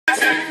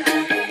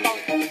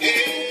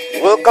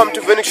Welcome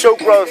to Venue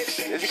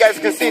Showgrounds. As you guys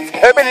can see, it's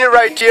happening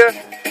right here.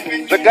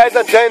 The guys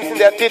are dancing,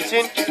 they are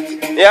teaching.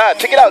 Yeah,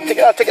 check it out, check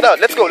it out, check it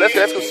out. Let's go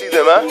see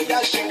them, huh?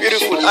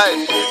 Beautiful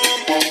eyes.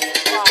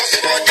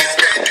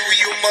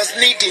 You must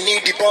need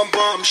the bum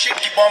bum, shake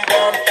the bum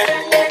bum.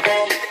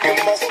 You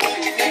must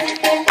need the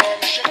bum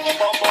bum, shake the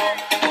bum bum.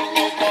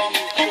 You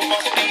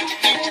must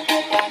need the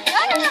bum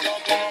bum.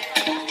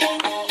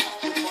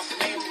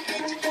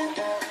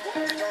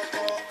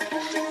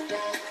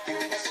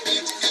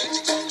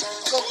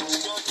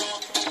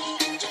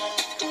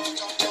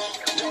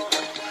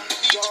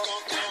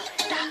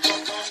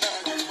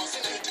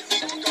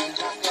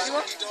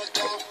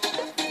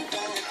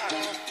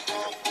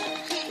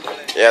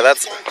 Yeah,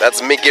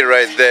 that's Mickey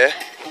right there,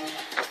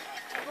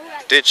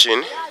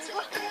 teaching.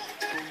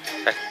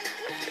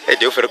 Hey,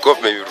 do you for the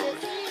cough, maybe?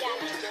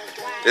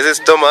 This is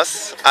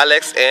Thomas,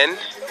 Alex, and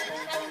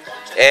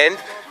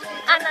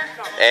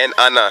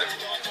Anna,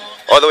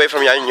 all the way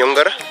from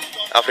Younger,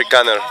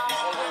 Afrikaner.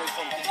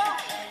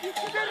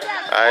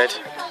 Alright.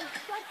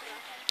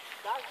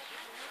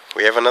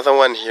 We have another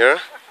one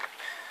here.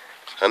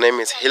 Her name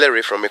is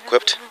Hillary from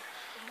Equipped,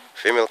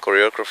 female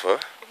choreographer.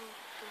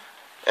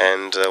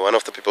 And one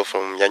of the people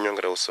from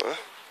Yanyongra also.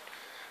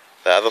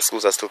 The other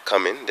schools are still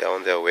coming, they are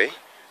on their way.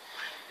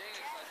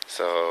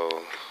 So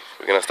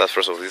we're gonna start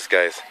first with these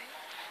guys.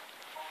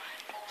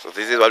 So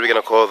this is what we're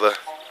gonna call the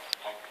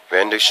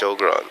Venue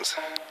Showgrounds.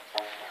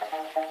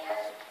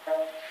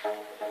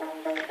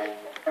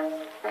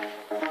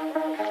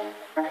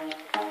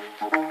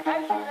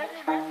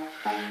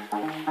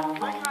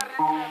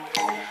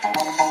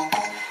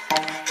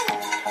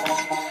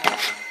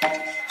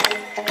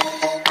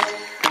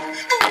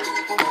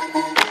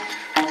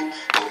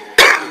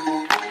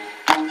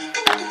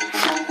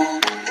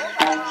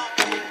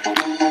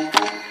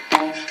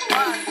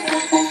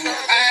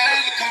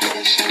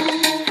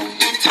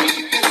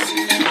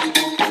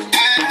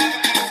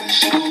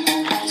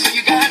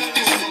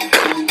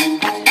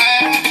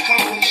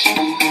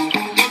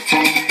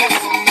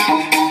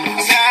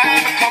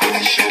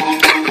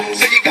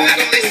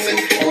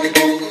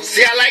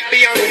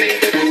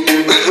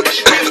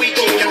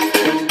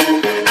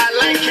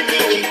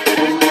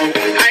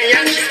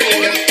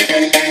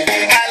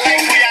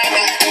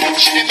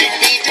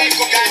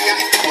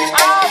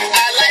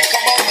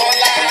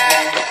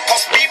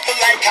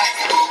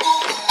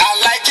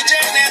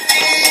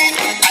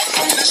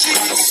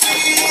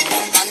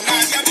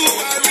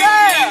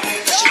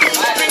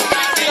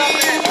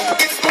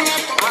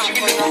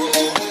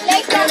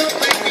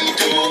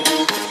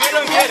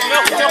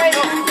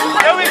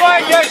 Here we go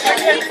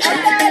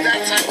again.